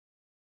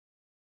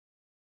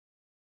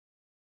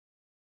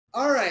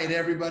All right,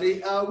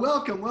 everybody.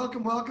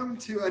 Welcome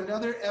to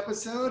another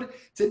episode.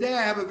 Today,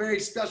 I have a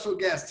very special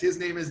guest. His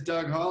name is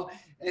Doug Hall,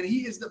 and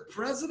he is the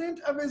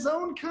president of his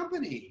own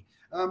company.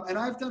 And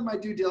I've done my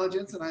due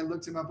diligence, and I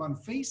looked him up on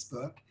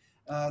Facebook,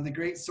 the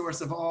great source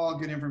of all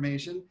good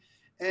information.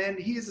 And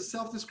he is a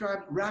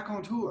self-described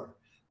raconteur,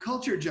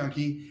 culture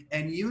junkie,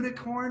 and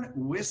unicorn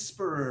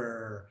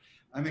whisperer.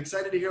 I'm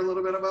excited to hear a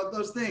little bit about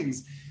those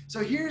things.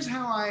 So here's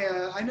how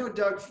I know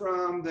Doug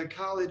from the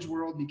college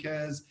world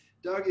because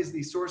Doug is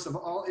the source of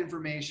all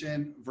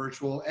information,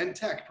 virtual and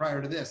tech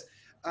prior to this.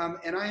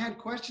 And I had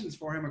questions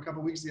for him a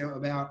couple weeks ago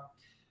about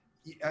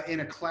in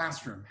a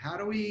classroom. How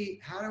do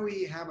we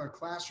have a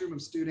classroom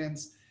of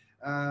students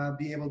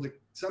be able to,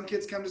 some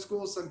kids come to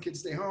school, some kids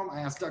stay home.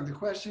 I asked Doug the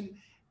question,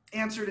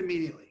 answered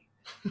immediately.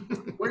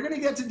 We're going to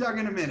get to Doug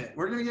in a minute.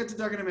 We're going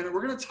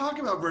to talk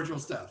about virtual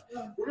stuff.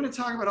 We're going to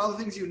talk about all the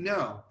things you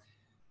know.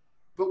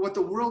 But what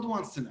the world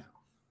wants to know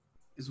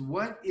is,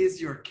 what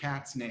is your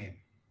cat's name?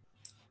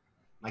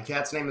 My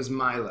cat's name is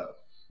Milo.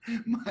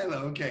 Milo,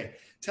 okay.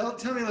 Tell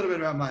me a little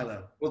bit about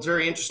Milo. Well, it's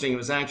very interesting. It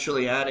was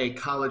actually at a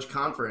college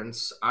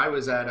conference. I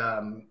was at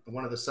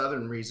one of the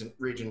Southern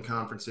region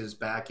conferences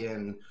back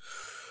in,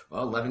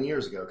 11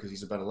 years ago, because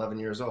he's about 11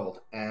 years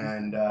old.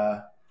 And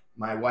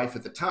my wife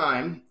at the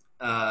time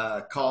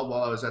called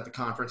while I was at the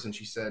conference, and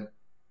she said,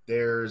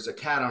 "There's a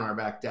cat on our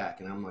back deck."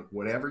 And I'm like,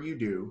 "Whatever you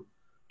do,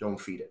 don't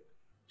feed it."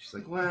 She's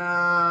like,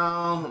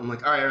 "Well," I'm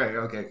like, all right,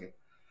 okay.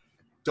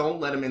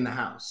 "Don't let him in the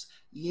house."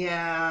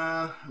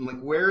 "Yeah." I'm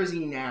like, "Where is he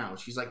now?"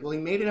 She's like, "Well, he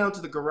made it out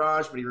to the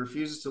garage, but he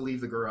refuses to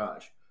leave the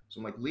garage." So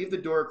I'm like, "Leave the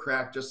door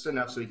cracked just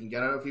enough so he can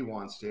get out if he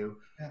wants to.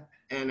 Yeah.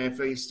 And if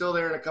he's still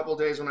there in a couple of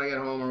days when I get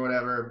home or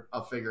whatever,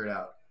 I'll figure it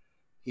out."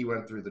 He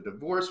went through the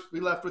divorce we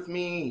left with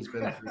me. He's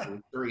been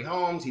through 3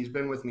 homes. He's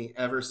been with me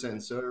ever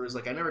since. So it was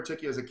like, I never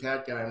took you as a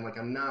cat guy. I'm like,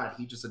 I'm not.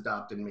 He just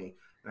adopted me.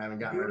 And I haven't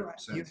gotten rid of him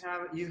since.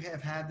 You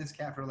have had this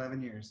cat for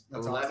 11 years.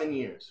 That's 11 awesome.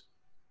 years.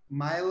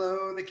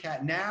 Milo the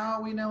cat.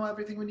 Now we know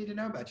everything we need to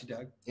know about you,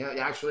 Doug. Yeah,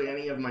 actually,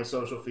 any of my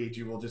social feeds,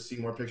 you will just see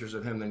more pictures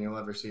of him than you'll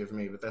ever see of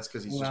me. But that's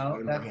because he's just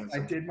way more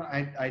handsome.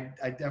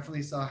 I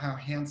definitely saw how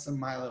handsome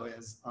Milo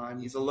is on.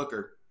 He's a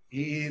looker.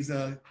 He's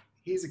a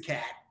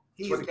cat.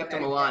 That's what kept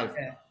him alive.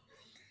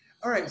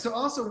 All right. So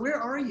also, where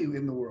are you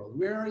in the world?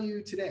 Where are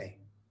you today?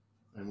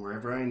 I'm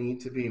wherever I need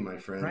to be, my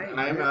friend. Right.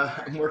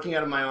 I'm working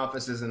out of my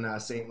offices in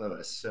St.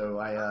 Louis. So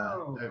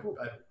Cool.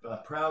 I'm a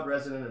proud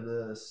resident of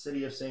the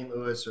city of St.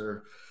 Louis,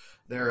 or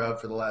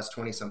thereof, for the last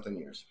 20-something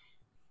years.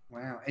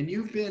 Wow. And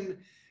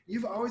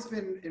you've always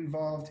been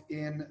involved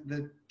in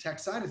the tech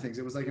side of things.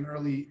 It was like an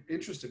early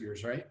interest of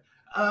yours, right?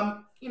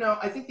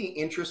 I think the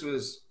interest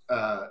was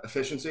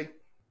efficiency.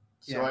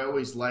 So Yeah. I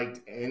always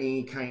liked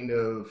any kind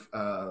of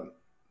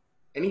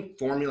any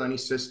formula, any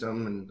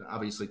system, and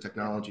obviously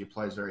technology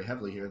applies very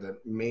heavily here,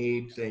 that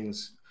made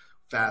things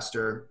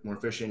faster, more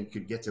efficient,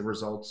 could get to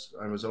results.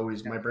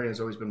 My brain has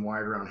always been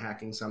wired around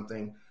hacking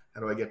something. How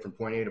do I get from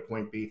point A to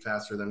point B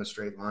faster than a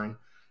straight line?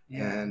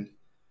 Yeah. And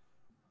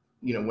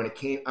when it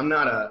came, I'm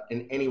not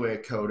in any way a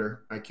coder.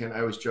 I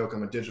always joke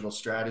I'm a digital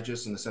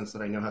strategist in the sense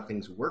that I know how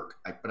things work,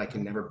 but I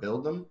can never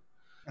build them.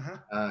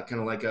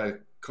 Kind of like a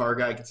car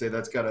guy could say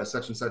that's got a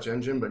such and such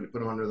engine, but you put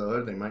them under the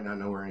hood, they might not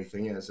know where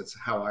anything is. It's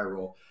how I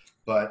roll.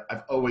 But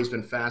I've always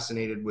been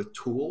fascinated with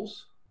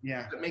tools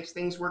that makes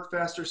things work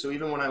faster. So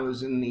even when I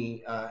was in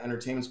the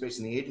entertainment space,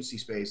 in the agency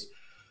space,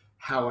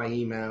 how I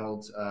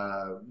emailed,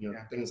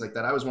 things like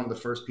that. I was one of the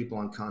first people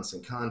on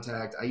Constant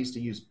Contact. I used to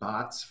use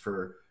bots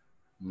for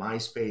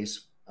MySpace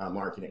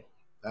marketing.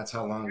 That's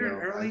how long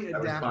ago I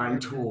was buying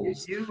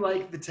tools. You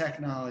like the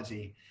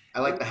technology.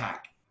 I like the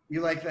hack.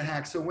 You like the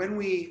hack. So when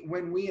we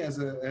as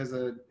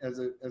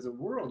a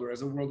world, or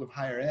as a world of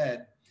higher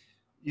ed,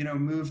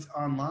 moved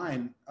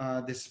online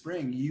this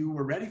spring, you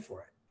were ready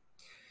for it.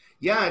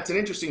 Yeah, it's an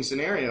interesting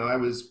scenario. I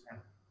was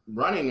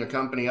running a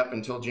company up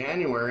until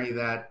January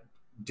that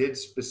did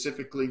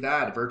specifically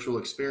that, virtual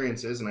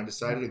experiences, and I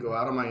decided to go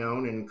out on my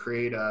own and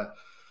create a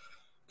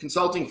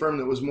consulting firm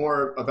that was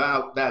more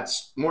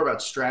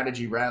about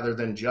strategy rather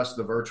than just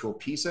the virtual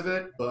piece of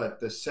it. But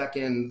the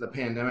second the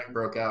pandemic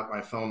broke out, my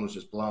phone was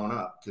just blowing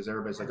up because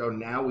everybody's like, "Oh,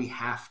 now we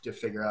have to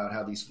figure out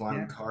how these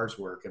flying cars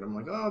work." And I'm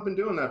like, "Oh, I've been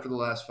doing that for the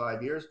last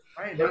 5 years."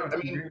 Right.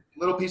 But,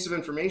 little piece of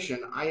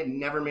information, I had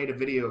never made a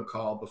video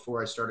call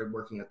before I started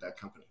working at that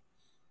company.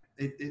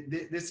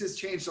 This has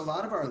changed a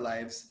lot of our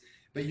lives.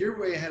 But you're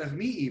way ahead of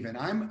me even.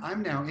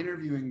 I'm now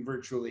interviewing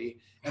virtually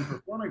and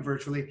performing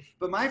virtually.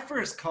 But my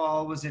first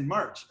call was in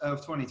March of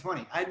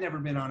 2020. I'd never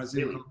been on a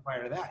Zoom call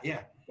prior to that.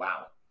 Yeah.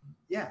 Wow.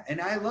 Yeah, and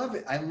I love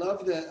it. I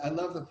love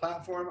the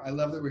platform. I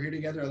love that we're here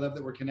together. I love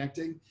that we're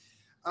connecting.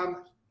 And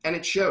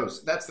it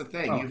shows. That's the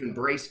thing. You've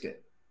embraced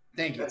it.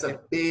 Thank you. That's a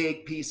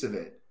big piece of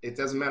it. It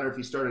doesn't matter if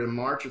you started in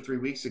March or 3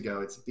 weeks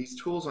ago. These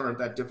tools aren't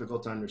that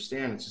difficult to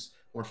understand. It's just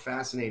more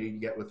fascinating you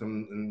get with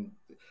them, and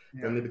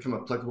then they become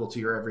applicable to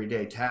your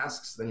everyday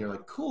tasks. Then you're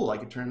like, cool, I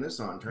could turn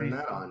this on, turn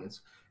that on.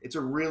 It's a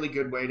really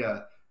good way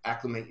to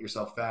acclimate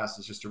yourself fast.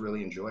 It's just to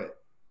really enjoy it.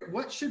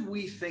 What should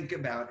we think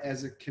about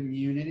as a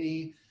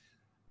community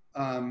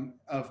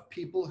of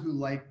people who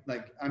like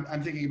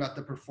I'm thinking about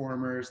the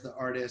performers, the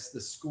artists,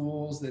 the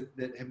schools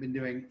that have been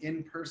doing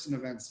in-person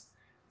events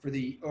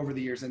over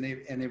the years, and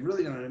they've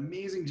really done an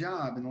amazing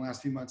job in the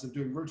last few months of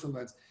doing virtual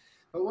events.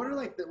 But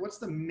what's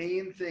the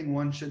main thing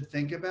one should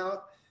think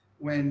about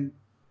when,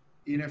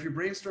 if you're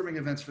brainstorming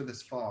events for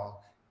this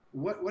fall?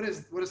 What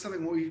is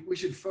something we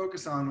should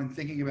focus on when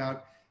thinking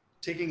about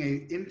taking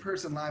a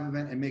in-person live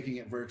event and making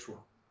it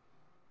virtual?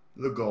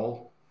 The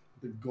goal.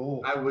 The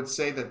goal. I would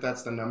say that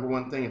that's the number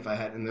one thing if I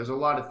had, and there's a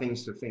lot of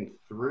things to think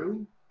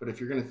through, but if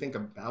you're going to think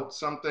about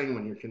something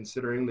when you're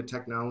considering the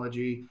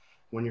technology,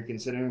 when you're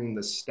considering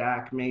the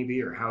stack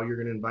maybe, or how you're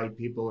going to invite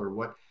people, or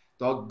what,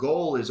 the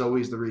goal is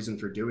always the reason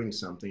for doing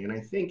something. And I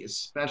think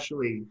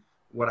especially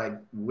what I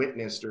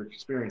witnessed or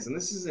experienced, and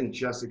this isn't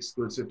just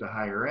exclusive to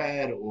higher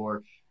ed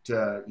or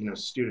to,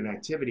 student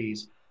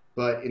activities,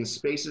 but in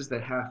spaces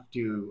that have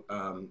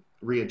to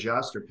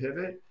readjust or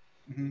pivot,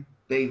 Mm-hmm.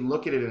 they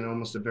look at it in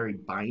almost a very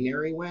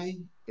binary way.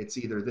 It's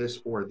either this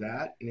or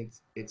that, and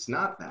it's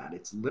not that.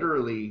 It's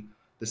literally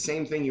the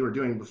same thing you were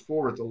doing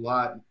before with a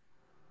lot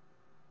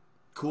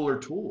cooler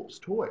tools,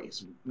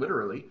 toys,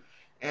 literally.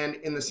 And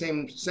in the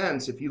same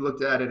sense, if you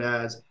looked at it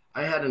as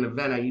I had an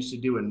event I used to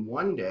do in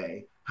one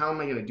day, how am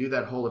I going to do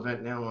that whole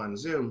event now on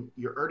Zoom?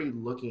 You're already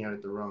looking at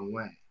it the wrong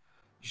way.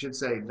 You should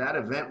say that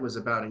event was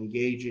about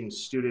engaging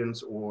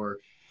students or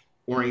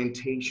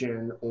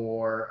orientation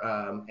or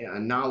a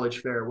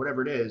knowledge fair,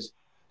 whatever it is.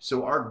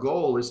 So our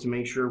goal is to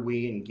make sure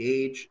we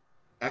engage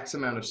X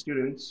amount of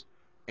students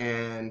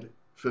and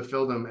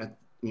fulfill them at,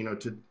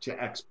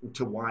 to X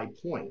to Y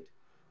point.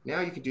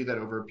 Now you could do that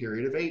over a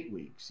period of 8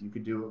 weeks. You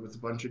could do it with a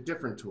bunch of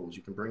different tools.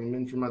 You can bring them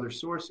in from other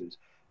sources.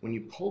 When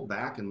you pull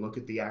back and look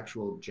at the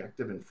actual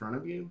objective in front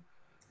of you,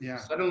 Yeah.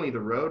 suddenly the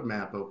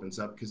roadmap opens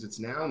up because it's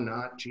now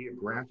not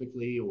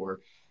geographically or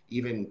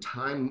even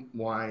time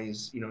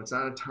wise, it's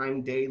not a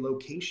time, day,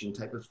 location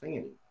type of thing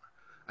anymore.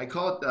 I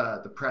call it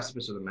the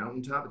precipice of the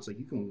mountaintop. It's like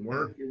you can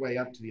work your way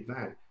up to the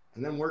event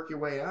and then work your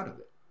way out of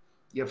it.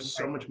 You have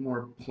so much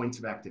more points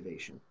of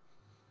activation.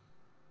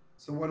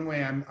 So one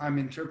way I'm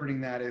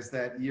interpreting that is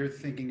that you're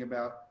thinking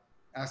about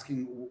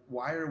asking,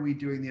 why are we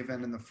doing the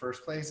event in the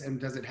first place, and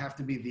does it have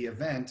to be the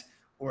event,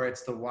 or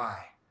it's the why?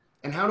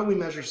 And how do we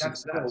measure That's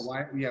success? the goal.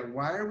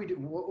 Why are we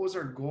doing? What was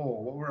our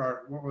goal?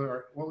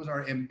 What was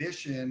our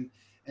ambition?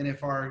 And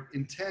if our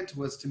intent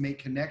was to make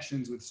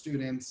connections with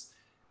students,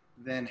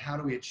 then how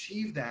do we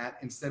achieve that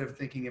instead of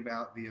thinking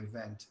about the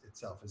event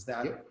itself? Is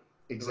that Yep,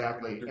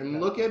 exactly. And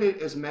look at it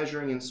as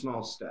measuring in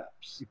small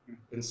steps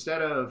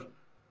instead of.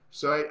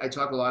 So I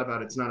talk a lot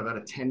about it's not about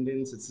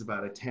attendance, it's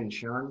about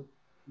attention.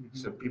 Mm-hmm.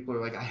 So people are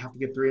like, I have to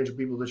get 300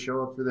 people to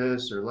show up for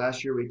this, or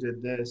last year we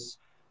did this.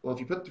 Well, if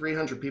you put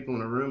 300 people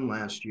in a room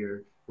last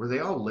year, were they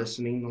all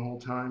listening the whole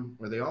time?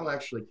 Were they all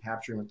actually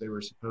capturing what they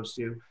were supposed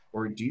to?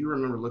 Or do you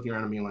remember looking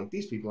around and being like,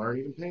 these people aren't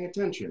even paying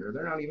attention, or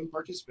they're not even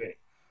participating?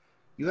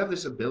 You have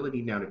this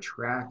ability now to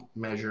track,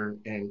 measure,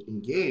 and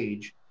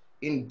engage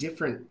in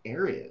different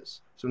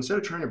areas. So instead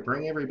of trying to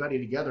bring everybody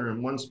together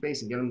in one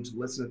space and get them to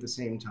listen at the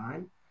same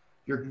time,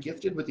 you're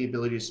gifted with the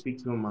ability to speak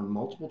to them on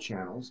multiple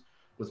channels,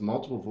 with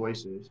multiple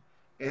voices,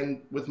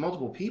 and with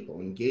multiple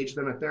people. Engage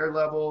them at their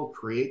level,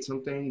 create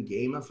something,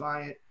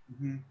 gamify it.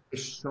 Mm-hmm.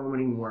 There's so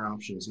many more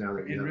options now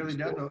that it really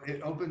does.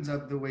 It opens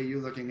up the way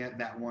you're looking at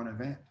that one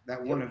event.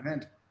 That one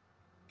event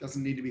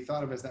doesn't need to be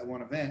thought of as that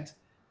one event.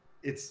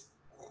 It's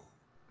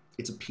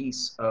a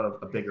piece of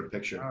a bigger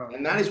picture.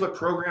 And that is what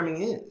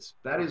programming is.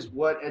 That is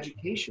what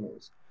education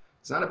is.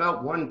 It's not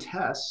about one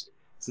test.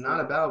 It's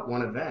not about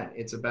one event.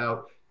 It's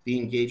about the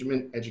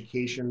engagement,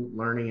 education,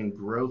 learning, and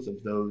growth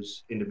of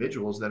those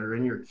individuals that are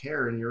in your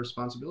care and your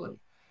responsibility.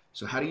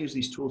 So how to use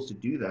these tools to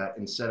do that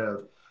instead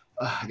of,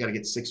 I got to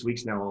get 6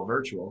 weeks now all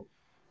virtual.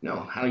 No,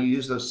 how do you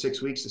use those 6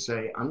 weeks to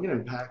say, I'm going to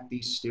impact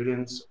these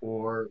students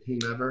or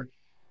whomever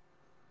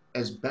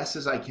as best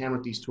as I can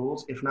with these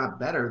tools, if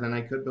not better than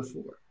I could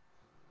before.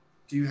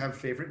 Do you have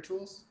favorite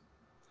tools?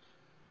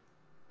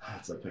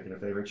 It's like picking a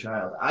favorite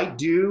child. I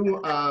do,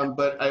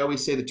 but I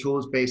always say the tool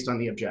is based on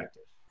the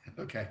objective.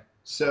 Okay.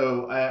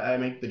 So I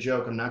make the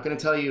joke, I'm not going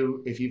to tell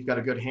you if you've got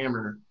a good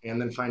hammer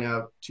and then find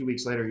out 2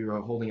 weeks later you're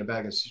holding a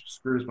bag of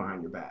screws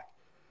behind your back.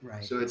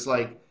 Right. So it's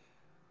like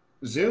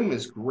Zoom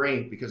is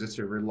great because it's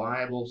a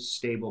reliable,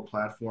 stable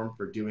platform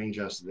for doing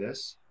just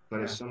this. But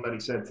if somebody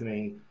said to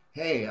me,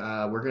 hey,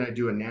 we're going to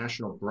do a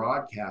national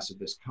broadcast of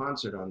this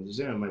concert on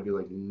Zoom, I'd be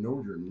like,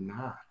 no, you're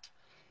not.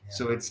 Yeah.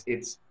 So it's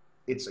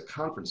a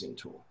conferencing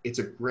tool. It's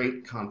a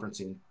great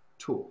conferencing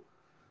tool,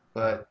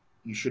 but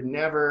you should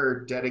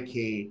never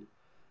dedicate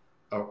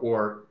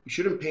or you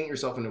shouldn't paint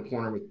yourself in a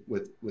corner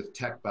with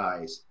tech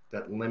buys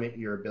that limit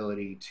your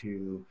ability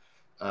to,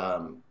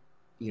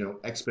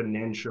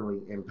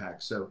 exponentially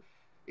impact. So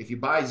if you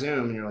buy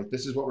Zoom and you're like,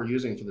 this is what we're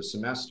using for the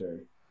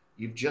semester,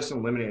 you've just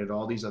eliminated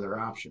all these other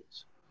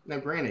options. Now,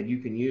 granted, you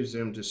can use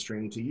Zoom to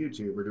stream to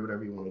YouTube or do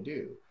whatever you want to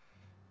do.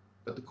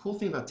 But the cool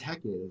thing about tech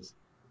is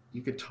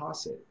you could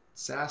toss it.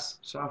 SaaS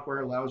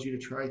software allows you to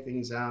try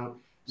things out.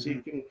 So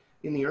you can,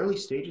 in the early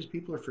stages,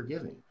 people are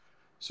forgiving.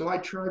 So I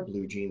try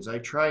Blue Jeans, I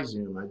try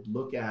Zoom, I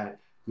look at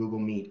Google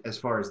Meet as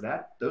far as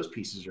those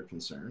pieces are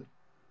concerned.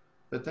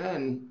 But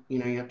then,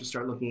 you have to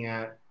start looking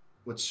at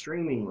what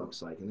streaming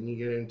looks like. And then you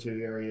get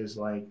into areas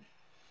like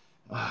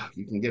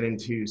you can get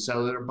into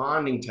cellular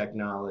bonding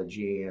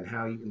technology and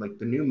how you like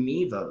the new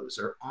Mevos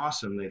are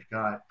awesome. They've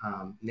got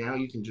now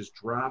you can just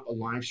drop a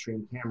live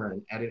stream camera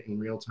and edit in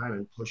real time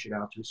and push it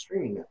out to a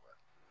streaming network.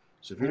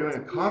 So if you're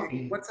doing a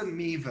coffee, what's a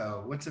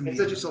Mevo? What's a it's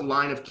Mevo? just a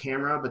line of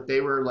camera, but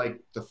they were like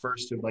the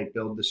first to like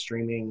build the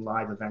streaming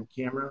live event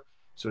camera.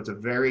 So it's a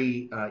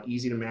very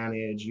easy to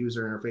manage,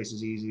 user interface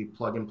is easy,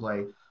 plug and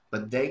play,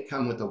 but they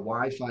come with a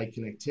Wi-Fi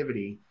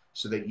connectivity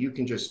so that you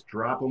can just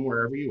drop them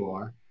wherever you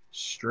are,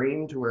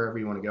 stream to wherever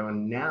you want to go.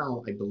 And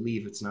now I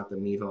believe it's not the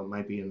Mevo, it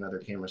might be another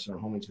camera, so I'm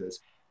holding to this.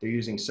 They're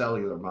using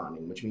cellular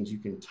bonding, which means you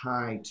can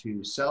tie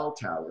to cell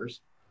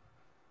towers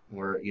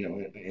or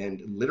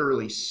and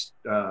literally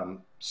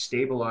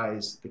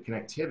stabilize the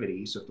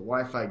connectivity. So if the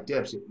Wi-Fi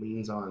dips, it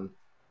leans on,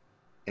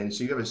 and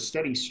so you have a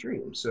steady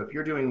stream. So if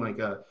you're doing like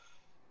a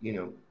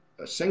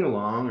sing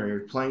along or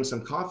you're playing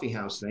some coffee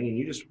house thing, and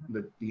you just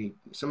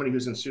somebody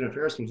who's in student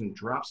affairs comes and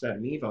drops that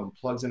Mevo and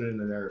plugs it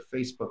into their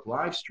Facebook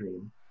live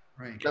stream,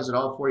 Right. does it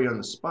all for you on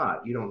the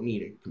spot. You don't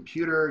need a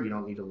computer. You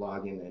don't need to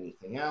log into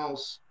anything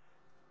else.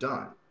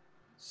 Done.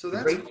 So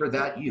that's great for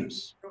that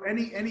use. So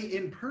any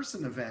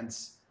in-person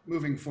events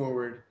moving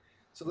forward.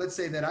 So let's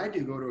say that I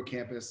do go to a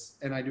campus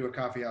and I do a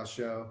coffee house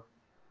show.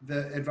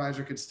 The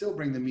advisor could still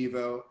bring the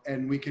Mevo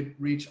and we could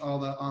reach all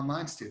the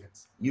online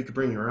students. You could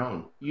bring your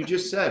own. You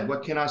just said,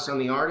 what can us on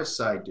the artist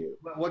side do?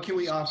 What can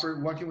we offer?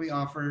 What can we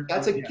offer?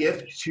 That's a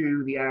gift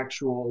to the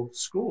actual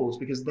schools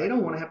because they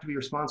don't want to have to be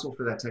responsible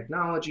for that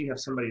technology, have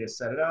somebody to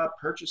set it up,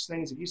 purchase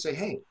things. If you say,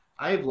 hey,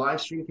 I have live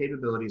stream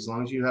capabilities, as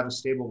long as you have a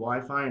stable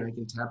Wi-Fi and I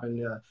can tap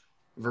into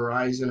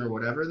Verizon or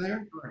whatever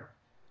there, Sure.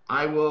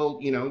 I will,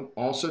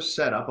 also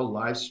set up a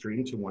live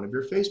stream to one of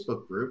your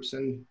Facebook groups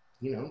and,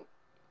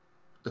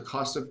 the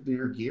cost of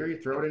your gear, you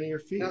throw it into your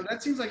feed. Now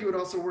that seems like it would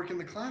also work in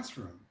the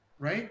classroom,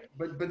 right?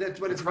 But that's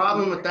what the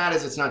problem with that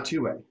is it's not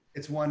two-way.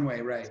 It's one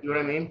way, right? You know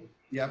what I mean?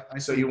 Yep.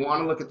 So you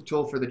want to look at the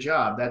tool for the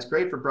job. That's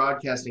great for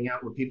broadcasting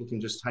out where people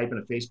can just type in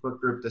a Facebook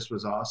group, this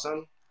was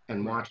awesome,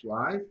 and watch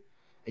live.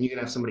 And you can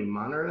have somebody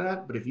monitor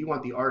that. But if you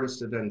want the artist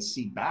to then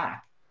see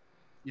back,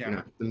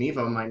 the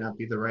Mevo might not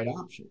be the right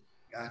option.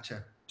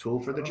 Gotcha. Tool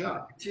for the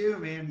job. You,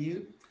 man,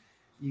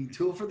 you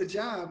tool for the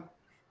job.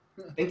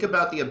 Think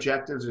about the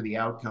objectives or the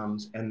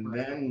outcomes and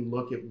then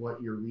look at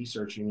what you're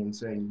researching and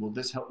saying, will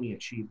this help me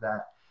achieve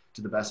that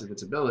to the best of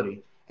its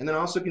ability? And then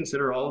also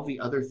consider all of the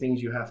other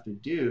things you have to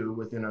do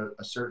within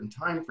a certain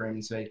time frame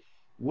and say,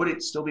 would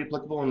it still be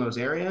applicable in those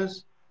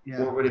areas?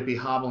 Or would it be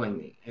hobbling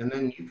me? And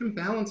then you can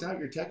balance out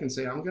your tech and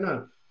say, a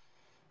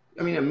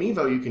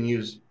Mevo you can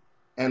use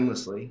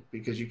endlessly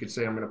because you could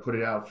say, I'm going to put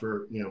it out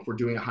for, if we're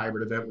doing a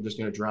hybrid event, we're just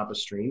going to drop a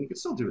stream. You could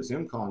still do a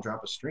Zoom call and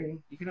drop a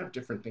stream. You can have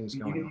different things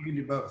going on. You can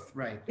do both,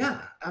 right?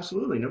 Yeah,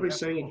 absolutely. Nobody's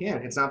saying you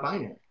can't. It's not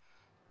binary.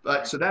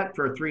 But so that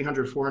for a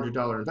 $300,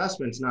 $400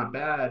 investment, it's not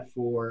bad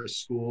for a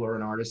school or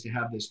an artist to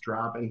have this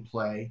drop and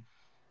play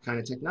kind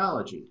of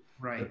technology.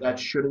 Right. But that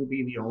shouldn't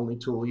be the only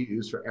tool you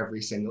use for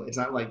every single. It's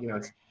not like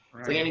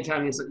it's like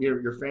anytime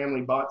your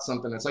family bought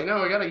something, it's like, no,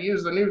 I got to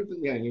use the new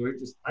thing. You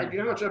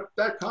know how much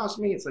that cost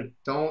me? It's like,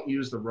 don't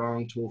use the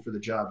wrong tool for the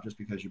job just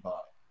because you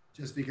bought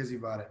it. Just because you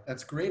bought it.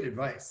 That's great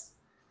advice.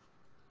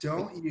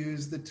 Don't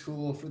use the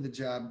tool for the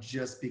job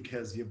just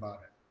because you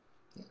bought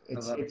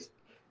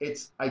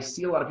it. I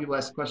see a lot of people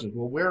ask questions.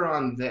 Well, we're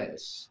on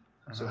this.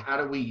 So how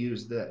do we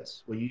use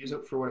this? Well, you use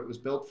it for what it was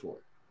built for.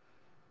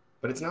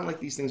 But it's not like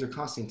these things are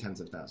costing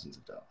tens of thousands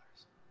of dollars.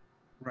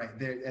 Right.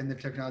 And the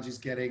technology is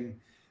getting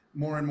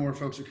more and more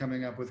folks are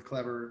coming up with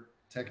clever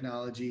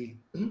technology,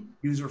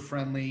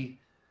 user-friendly.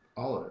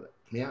 All of it.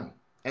 Yeah.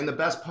 And the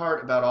best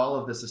part about all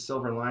of this, the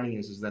silver lining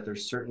is that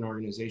there's certain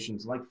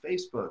organizations like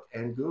Facebook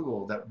and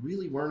Google that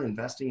really weren't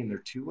investing in their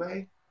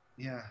two-way.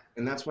 Yeah.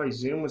 And that's why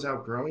Zoom was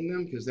outgrowing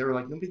them because they were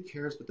like, nobody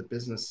cares but the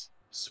business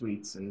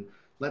suites and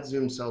let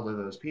Zoom sell to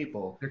those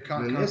people.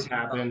 And then this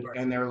happened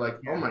and they were like,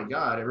 oh my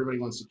God, everybody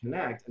wants to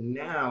connect. And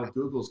now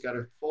Google's got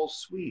a full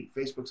suite.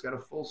 Facebook's got a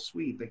full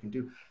suite. They can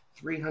do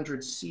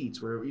 300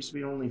 seats where it used to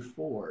be only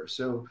 4.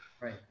 So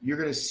you're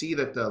going to see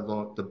that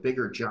the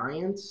bigger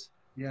giants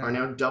are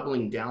now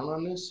doubling down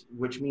on this,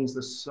 which means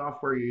the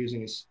software you're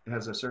using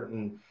has a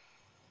certain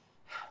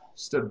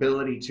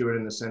stability to it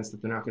in the sense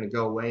that they're not going to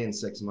go away in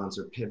 6 months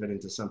or pivot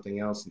into something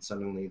else and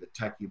suddenly the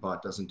tech you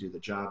bought doesn't do the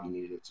job you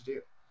needed it to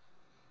do.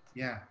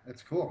 Yeah,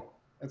 that's cool.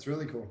 That's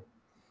really cool.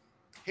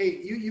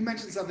 Hey, you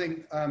mentioned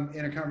something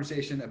in a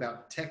conversation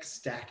about tech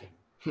stacking.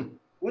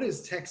 What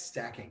is tech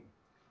stacking?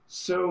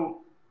 So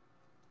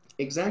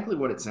exactly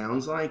what it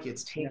sounds like.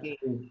 It's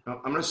taking,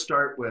 I'm going to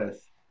start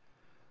with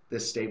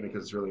this statement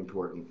because it's really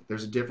important.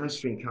 There's a difference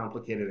between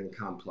complicated and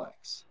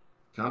complex.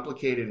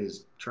 Complicated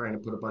is trying to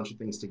put a bunch of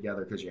things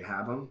together because you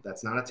have them.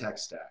 That's not a tech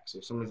stack. So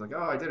if somebody's like,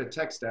 oh, I did a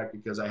tech stack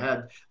because I had,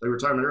 like we were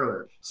talking about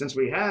earlier, since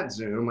we had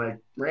Zoom, I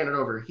ran it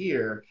over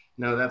here.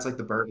 No, that's like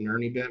the Bert and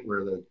Ernie bit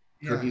where the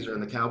cookies are in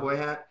the cowboy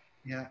hat.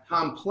 Yeah.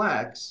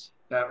 Complex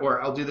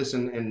or I'll do this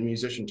in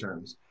musician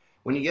terms.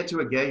 When you get to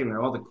a gig and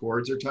all the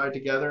chords are tied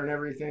together and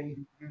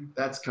everything, Mhm.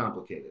 that's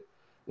complicated.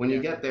 When you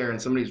Yeah. get there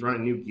and somebody's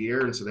running new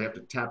gear and so they have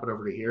to tap it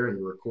over to here and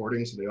you're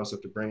recording, so they also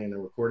have to bring in a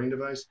recording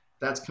device,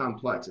 that's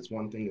complex. It's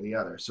one thing to the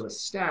other. So a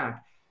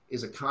stack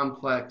is a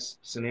complex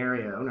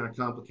scenario, not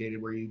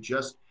complicated, where you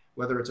just,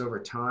 whether it's over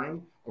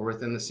time or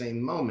within the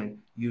same moment,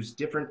 use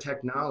different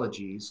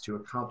technologies to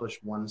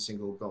accomplish one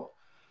single goal.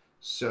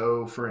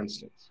 So, for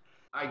instance,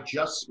 I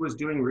just was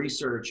doing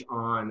research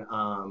on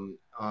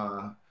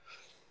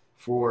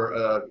for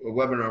a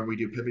webinar we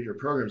do, Pivot Your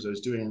Programs. I was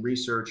doing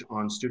research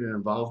on student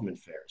involvement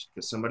fairs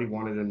because somebody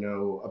wanted to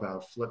know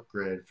about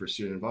Flipgrid for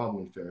student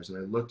involvement fairs, and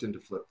I looked into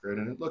Flipgrid,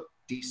 and it looked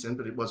decent,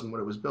 but it wasn't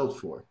what it was built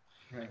for.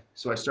 Right.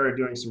 So I started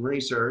doing some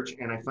research,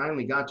 and I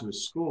finally got to a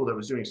school that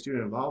was doing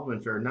student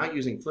involvement fair, not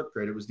using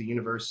Flipgrid. It was the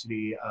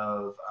University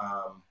of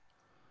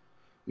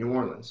New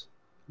Orleans.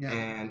 Yeah.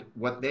 And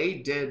what they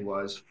did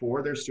was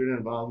for their student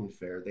involvement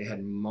fair, they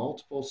had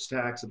multiple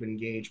stacks of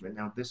engagement.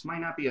 Now, this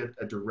might not be a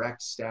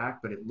direct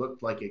stack, but it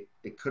looked like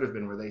it could have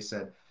been where they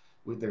said,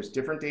 there's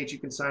different dates you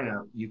can sign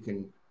up. You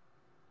can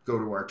go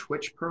to our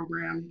Twitch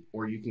program,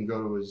 or you can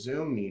go to a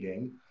Zoom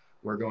meeting.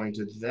 We're going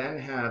to then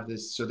have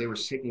this. So they were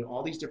taking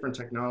all these different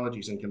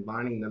technologies and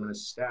combining them in a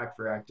stack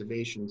for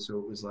activation. So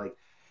it was like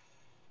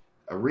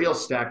a real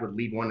stack would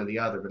lead one to the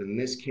other, but in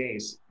this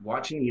case,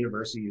 watching the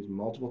university use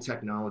multiple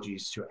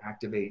technologies to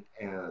activate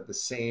the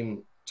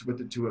same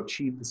to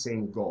achieve the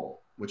same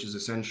goal, which is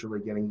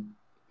essentially getting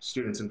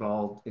students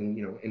involved in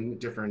in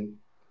different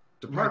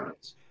Right.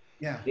 departments.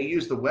 Yeah. They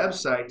use the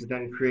website to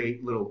then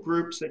create little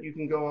groups that you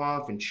can go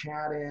off and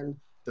chat in.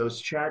 Those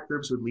chat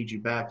groups would lead you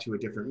back to a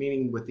different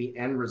meeting, with the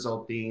end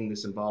result being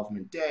this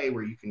involvement day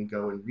where you can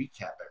go and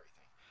recap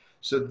everything.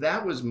 So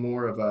that was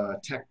more of a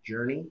tech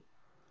journey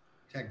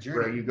Tech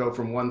where journey. you go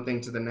from one thing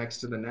to the next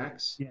to the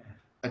next. Yeah.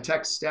 A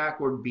tech stack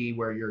would be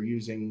where you're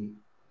using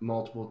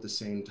multiple at the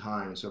same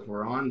time. So if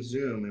we're on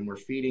Zoom and we're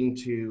feeding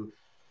to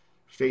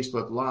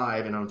Facebook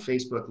Live, and on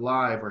Facebook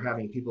Live, we're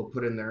having people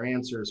put in their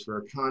answers for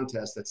a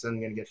contest that's then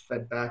going to get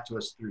fed back to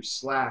us through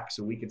Slack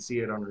so we can see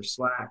it on our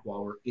Slack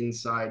while we're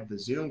inside the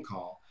Zoom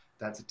call,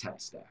 that's a tech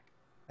stack.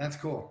 That's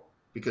cool.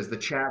 Because the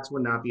chats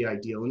would not be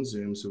ideal in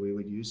Zoom, so we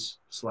would use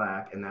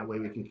Slack, and that way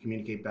we can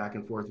communicate back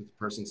and forth with the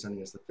person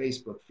sending us the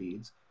Facebook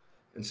feeds,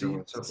 and So so on you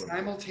and so forth.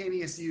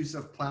 simultaneous use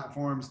of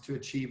platforms to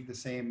achieve the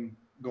same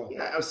goal.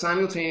 Yeah,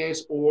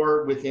 simultaneous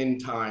or within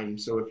time.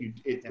 So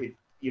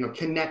if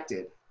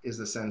connected is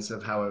the sense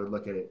of how I would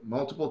look at it.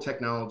 Multiple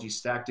technologies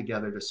stacked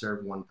together to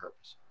serve one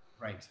purpose.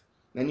 Right.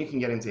 Then you can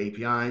get into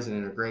APIs and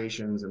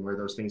integrations and where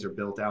those things are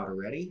built out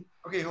already.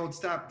 Okay, hold,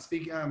 stop.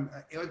 Speak.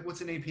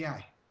 What's an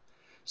API?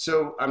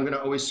 So I'm going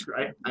to always,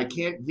 I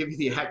can't give you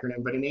the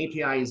acronym, but an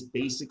API is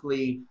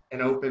basically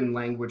an open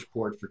language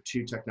port for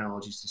two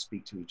technologies to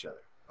speak to each other.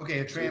 Okay,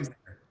 a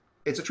translator.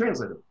 It's a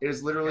translator. It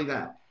is literally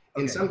that.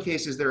 In Okay. some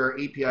cases, there are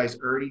APIs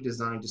already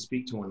designed to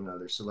speak to one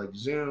another. So like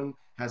Zoom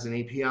has an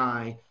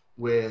API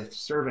with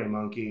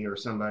SurveyMonkey or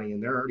somebody,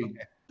 and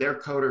their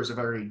coders have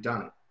already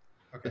done it.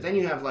 Okay. But then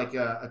you have like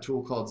a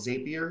tool called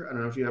Zapier. I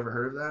don't know if you ever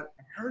heard of that.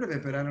 I've heard of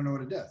it, but I don't know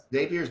what it does.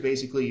 Zapier is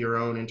basically your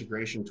own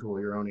integration tool,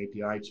 your own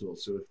API tool.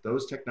 So if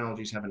those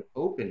technologies have an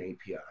open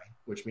API,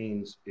 which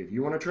means if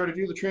you want to try to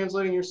do the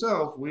translating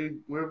yourself,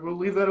 we'll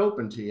leave that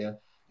open to you.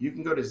 You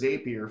can go to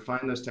Zapier,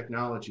 find those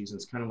technologies, and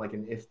it's kind of like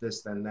an if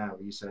this, then that,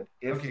 where you said,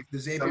 if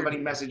somebody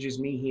messages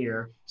me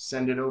here,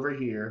 send it over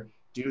here,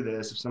 do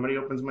this. If somebody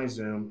opens my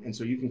Zoom, and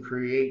so you can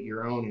create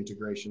your own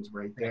integrations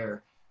right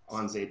there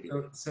on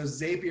Zapier. So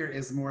Zapier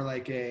is more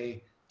like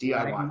a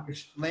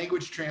DIY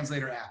language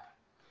translator app.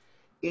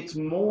 It's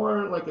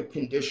more like a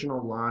conditional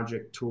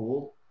logic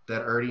tool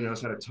that already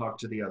knows how to talk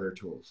to the other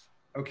tools.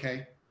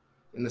 Okay.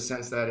 In the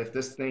sense that if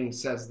this thing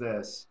says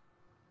this,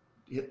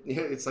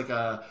 it's like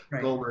a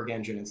Goldberg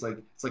engine. It's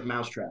like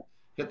Mousetrap.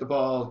 Hit the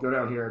ball, go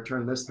down here,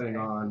 turn this thing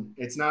on.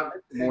 It's not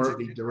more of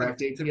the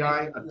direct API.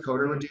 A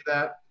coder would do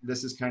that.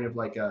 This is kind of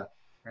like I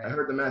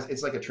heard the mess.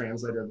 It's like a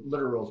translator,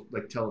 literal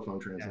like telephone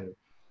translator.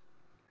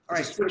 All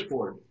right,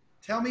 switchboard.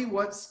 Tell me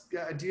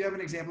do you have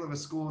an example of a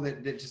school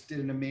that just did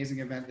an amazing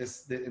event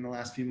in the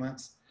last few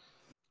months?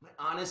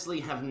 I honestly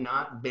have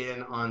not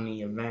been on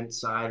the event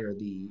side or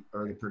the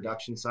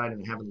production side,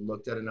 and I haven't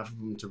looked at enough of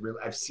them to really.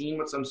 I've seen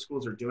what some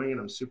schools are doing, and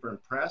I'm super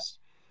impressed.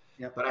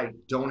 Yep. But I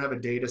don't have a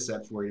data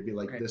set for you to be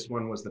like, this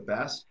one was the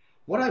best.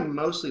 What I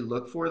mostly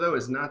look for, though,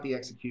 is not the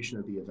execution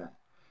of the event.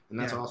 And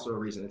that's also a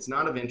reason. It's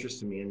not of interest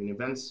to me. I mean,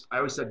 events, I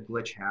always said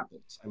glitch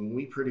happens. I mean,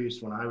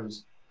 when I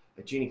was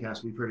at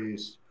GenieCast, we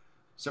produced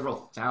several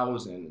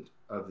thousand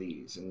of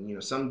these.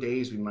 And, some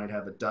days we might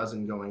have a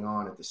dozen going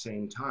on at the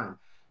same time.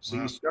 So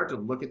you start to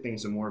look at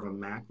things in more of a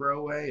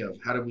macro way of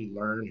how do we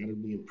learn, how do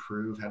we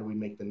improve, how do we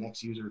make the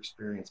next user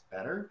experience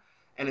better?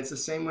 And it's the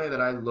same way that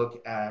I look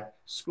at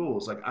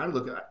schools. Like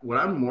what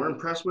I'm more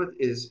impressed with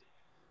is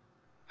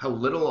how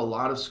little a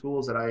lot of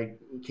schools that I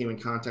came in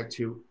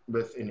contact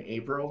with in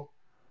April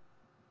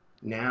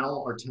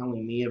now are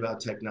telling me about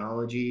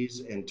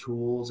technologies and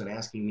tools and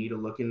asking me to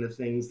look into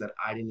things that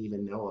I didn't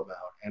even know about.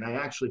 And I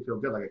actually feel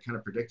good. Like I kind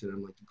of predicted.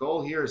 I'm like, the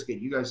goal here is to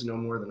get you guys to know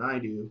more than I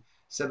do.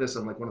 Said this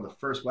on like one of the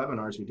first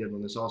webinars we did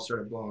when this all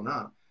started blowing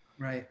up.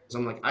 Right. So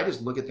I'm like, I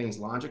just look at things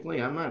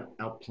logically. I'm not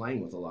out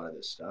playing with a lot of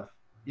this stuff.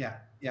 Yeah.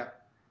 Yeah.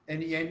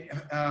 And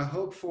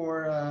hope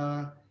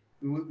for,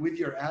 with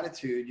your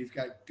attitude, you've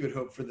got good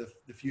hope for the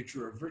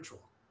future of virtual.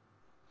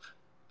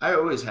 I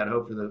always had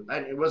hope for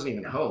it wasn't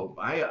even Yeah. hope.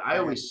 I Yeah.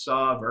 always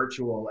saw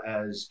virtual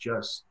as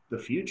just the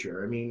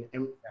future. I mean,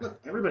 and Yeah.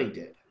 look, everybody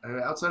did.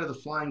 Outside of the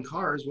flying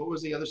cars, what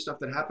was the other stuff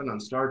that happened on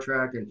Star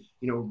Trek? And,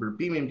 we're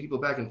beaming people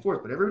back and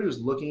forth, but everybody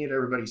was looking at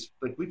everybody's,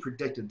 like, we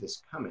predicted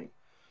this coming.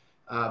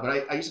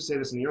 But I used to say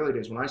this in the early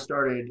days when I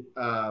started,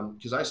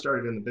 because I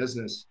started in the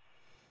business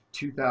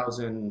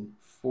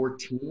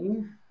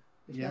 2014,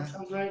 if that Yeah.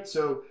 sounds right.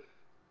 So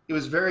it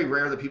was very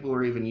rare that people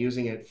were even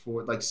using it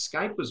for, like,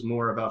 Skype was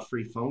more about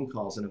free phone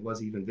calls than it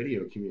was even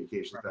video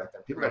communications Right. back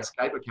then. People got Right.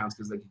 Skype accounts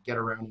because they could get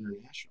around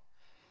international.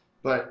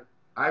 But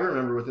I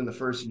remember within the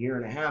first year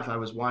and a half, I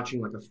was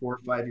watching like a 4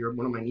 or 5 year,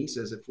 one of my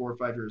nieces at 4 or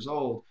 5 years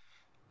old,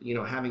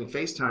 having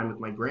FaceTime with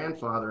my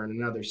grandfather in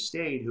another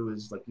state who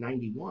was like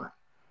 91.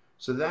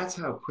 So that's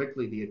how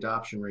quickly the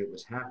adoption rate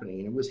was happening.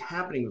 And it was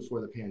happening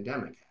before the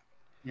pandemic happened.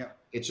 Yeah.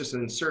 It's just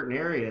in certain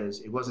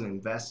areas, it wasn't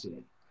invested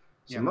in.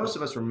 So Yeah. most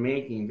of us were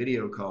making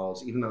video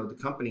calls, even though the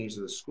companies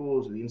or the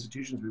schools or the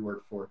institutions we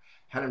worked for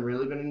hadn't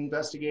really been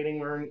investigating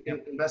or Yeah.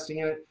 investing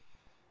in it.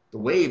 The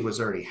wave was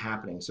already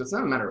happening. So it's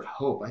not a matter of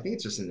hope. I think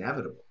it's just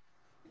inevitable.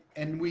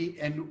 And we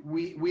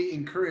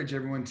encourage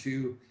everyone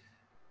to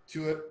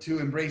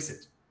embrace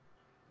it.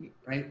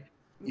 Right.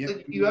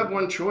 Yep. You have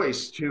one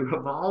choice to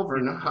evolve or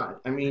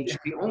not. I mean, Yeah.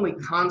 the only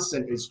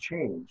constant is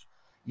change.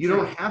 You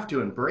don't True. have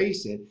to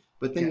embrace it,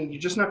 but Yeah. then you're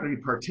just not going to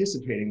be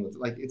participating with,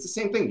 like, it's the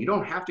same thing. You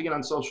don't have to get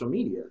on social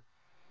media,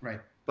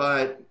 Right.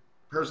 but the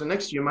person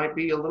next to you might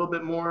be a little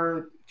bit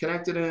more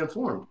connected and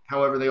informed.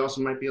 However, they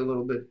also might be a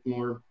little bit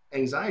more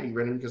anxiety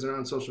ridden because they're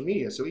on social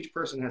media. So each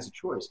person has a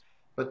choice.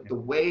 But Yeah. the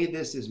way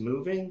this is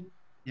moving,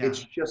 Yeah.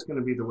 it's just going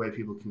to be the way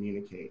people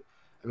communicate.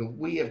 I mean,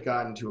 we have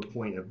gotten to a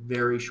point in a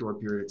very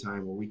short period of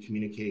time where we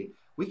communicate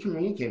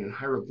in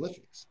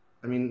hieroglyphics.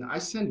 I mean, I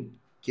send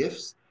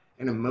gifs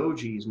and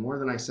emojis more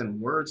than I send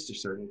words to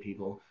certain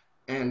people.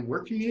 And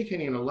we're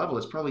communicating at a level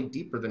that's probably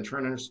deeper than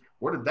trying to understand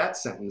what did that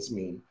sentence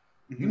mean?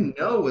 Mm-hmm. You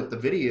know what the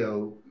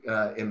video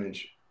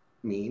image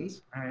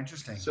means.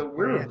 Interesting. So Yeah.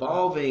 we're Yeah.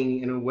 evolving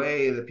in a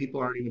way that people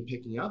aren't even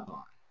picking up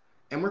on.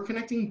 And we're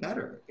connecting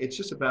better. It's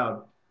just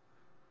about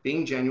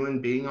being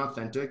genuine, being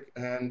authentic,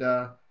 and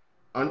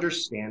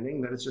understanding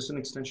that it's just an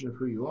extension of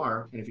who you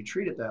are. And if you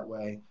treat it that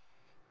way,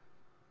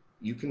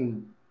 you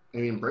can, I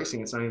mean,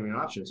 embracing it's not even an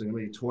option. It's going to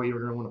be a toy you're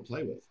going to want to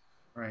play with.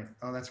 Right.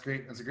 Oh, that's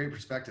great. That's a great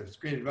perspective. It's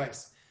great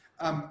advice.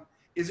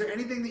 Is there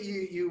anything that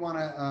you want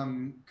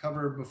to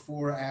cover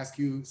before I ask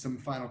you some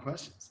final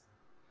questions?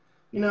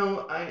 You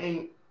know,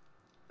 I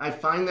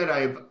find that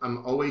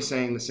I'm always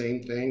saying the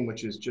same thing,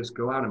 which is just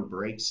go out and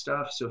break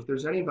stuff. So if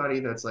there's anybody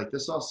that's like,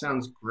 this all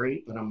sounds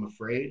great, but I'm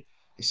afraid,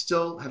 I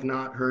still have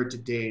not heard to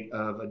date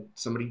of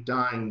somebody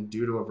dying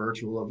due to a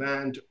virtual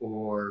event,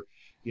 or,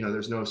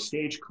 there's no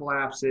stage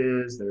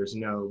collapses, there's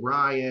no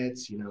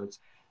riots,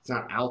 it's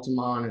not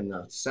Altamont in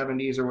the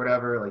 70s or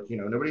whatever. Like,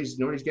 nobody's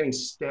getting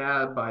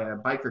stabbed by a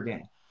biker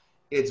gang.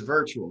 It's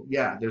virtual.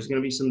 Yeah, there's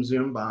going to be some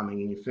Zoom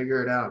bombing and you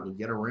figure it out and you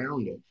get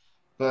around it.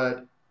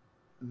 But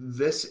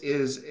this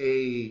is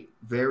a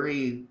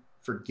very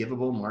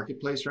forgivable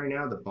marketplace right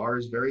now. The bar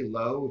is very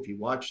low. If you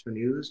watch the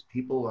news,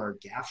 people are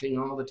gaffing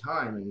all the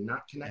time and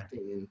not Yeah.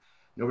 connecting. And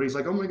nobody's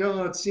like, oh my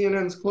God,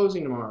 CNN's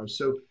closing tomorrow.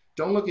 So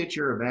don't look at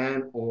your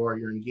event or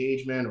your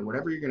engagement or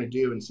whatever you're going to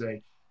do and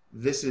say,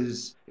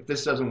 if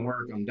this doesn't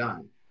work, I'm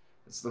done.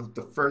 It's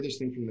the furthest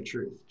thing from the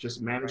truth. Just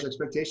manage Right.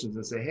 expectations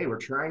and say, hey, we're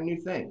trying new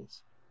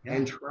things Yeah.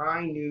 and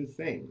try new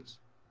things.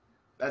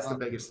 That's the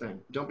biggest thing.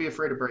 Don't be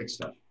afraid to break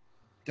stuff.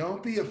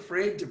 Don't be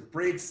afraid to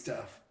break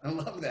stuff. I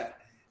love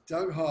that.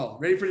 Doug Hall.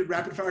 Ready for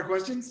rapid fire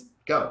questions?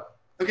 Go.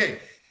 Okay.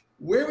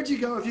 Where would you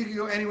go if you could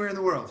go anywhere in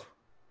the world?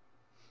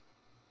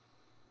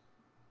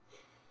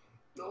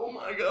 Oh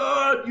my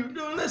God, you're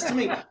doing this to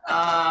me.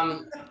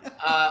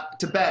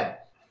 To bed.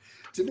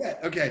 Tibet.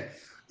 Okay.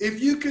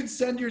 If you could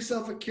send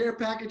yourself a care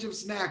package of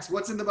snacks,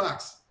 what's in the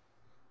box?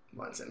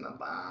 What's in the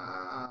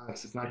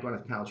box? It's not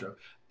Gwyneth Paltrow,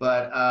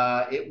 but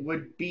it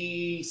would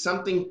be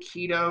something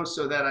keto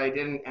so that I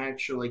didn't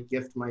actually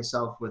gift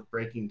myself with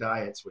breaking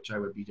diets, which I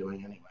would be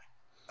doing anyway.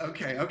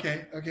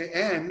 Okay. It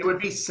And would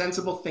be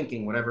sensible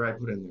thinking, whatever I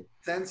put in there.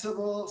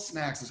 sensible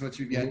snacks is what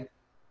you Mm-hmm. get.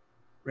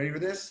 Ready for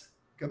this?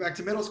 Go back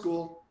to middle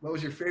school. What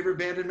was your favorite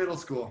band in middle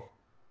school?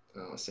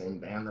 Same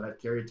band that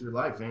I've carried through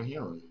life, Van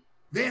Halen.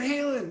 Van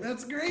Halen.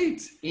 That's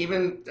great.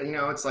 Even,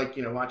 it's like,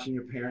 watching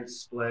your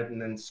parents split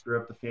and then screw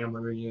up the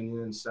family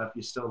reunion and stuff.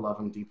 You still love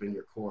them deep in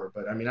your core.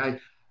 But I mean, I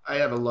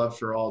have a love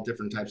for all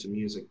different types of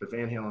music, but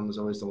Van Halen was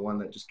always the one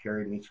that just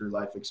carried me through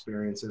life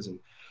experiences. And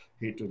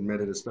I hate to admit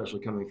it, especially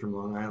coming from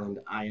Long Island,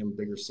 I am a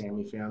bigger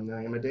Sammy fan than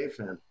I am a Dave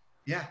fan.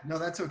 Yeah, no,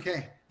 that's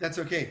okay. That's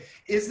okay.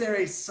 Is there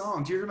a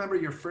song? Do you remember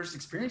your first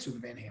experience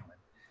with Van Halen?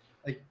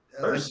 Like,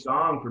 First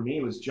song for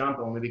me was Jump,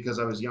 only because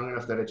I was young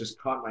enough that it just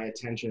caught my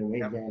attention and made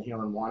yep, Van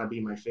Halen want to be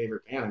my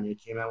favorite band. I mean, it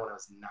came out when I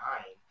was 9.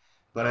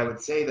 But I right.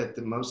 would say that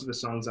most of the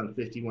songs on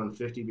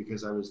 5150,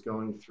 because I was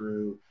going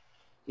through,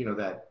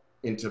 that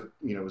into,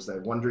 it was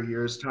that wonder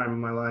years time in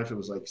my life. It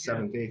was like Yeah.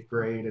 seventh, eighth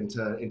grade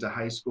into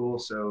high school.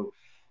 So,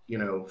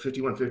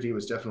 5150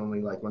 was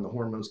definitely like when the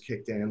hormones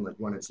kicked in, like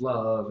When It's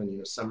Love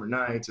and, Summer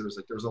Nights. It was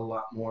like there was a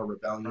lot more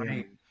rebellion.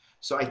 Right.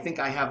 So I think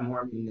I have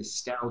more of a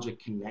nostalgic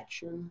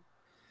connection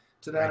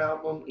to that Right.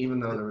 album, even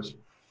though there was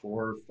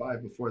 4 or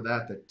 5 before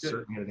that Good.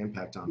 certainly had an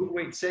impact on me.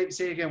 Wait, say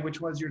again. Which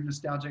was your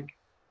nostalgic?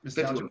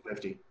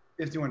 5150.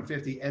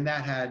 5150, and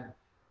that had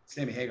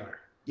Sammy Hagar.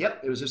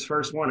 Yep, it was his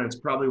first one. And it's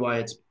probably why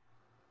it's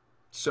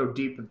so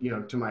deep,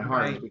 to my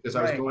heart, is Right. because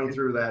I was Right. going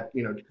through that,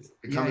 Yeah.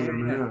 becoming Yeah. a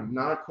Yeah. man,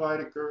 not quite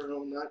a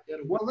girl, not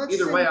yet. Well, let's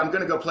Either say. way, I'm going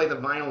to go play the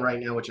vinyl right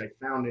now, which I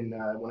found in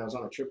when I was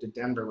on a trip to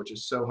Denver, which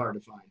is so hard to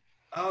find.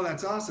 Oh,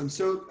 that's awesome.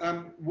 So,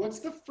 what's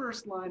the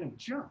first line of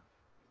Jump?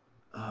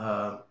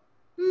 Uh,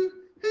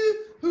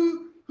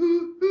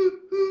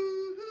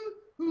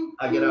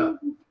 I get up.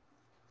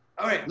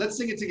 All right, let's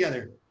sing it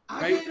together.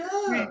 I Right? get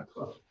up.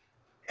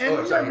 And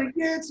Oh, sorry. nothing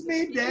gets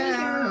me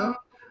down.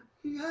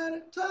 You got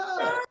it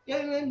tough,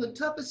 getting in the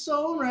toughest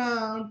soul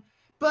round.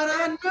 But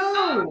I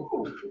know,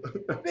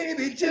 Oh,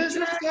 baby, just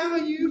how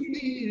you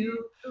feel.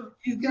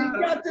 You got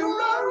got to to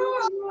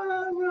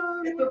run.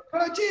 run, The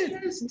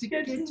punches to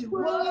get to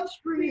what's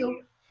real.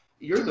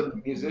 You're the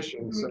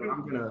musician, so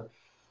I'm gonna.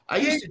 I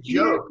used to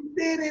joke.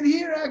 In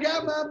here, I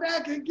got my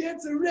back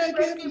against a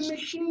wrecking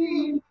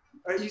machine.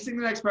 All right, you sing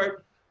the next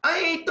part. I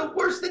ain't the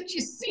worst that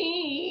you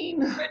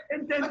seen. I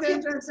And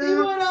can't see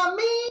what I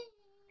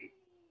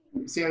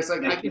mean. See, it's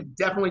like I could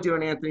definitely do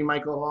an Anthony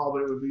Michael Hall,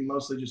 but it would be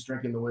mostly just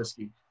drinking the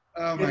whiskey.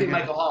 Oh my Anthony God.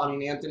 Michael Hall. I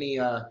mean Anthony.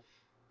 Oh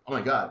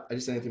my God! I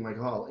just said Anthony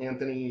Michael Hall.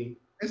 Anthony.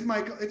 It's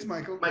Michael. It's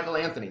Michael. Michael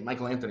Anthony.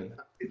 Michael Anthony.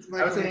 It's I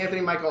Michael. was saying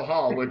Anthony Michael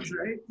Hall, which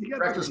right? You got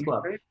Breakfast the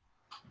Club. right?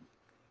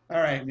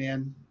 All right,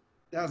 man.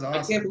 That was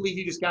awesome. I can't believe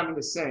you just got me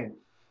to sing.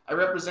 I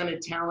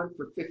represented talent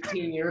for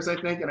 15 years, I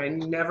think, and I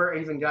never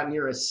even got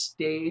near a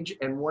stage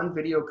and one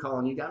video call,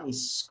 and you got me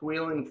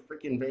squealing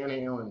freaking Van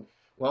Halen.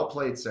 Well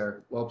played,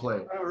 sir. Well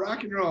played. Oh,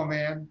 rock and roll,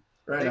 man.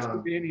 Right Thanks on. for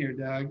being here,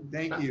 Doug.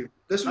 Thank you.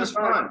 This was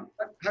High five. fun.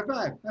 High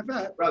five. High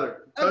five. Brother.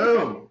 High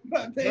Boom.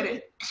 five. Hit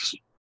it.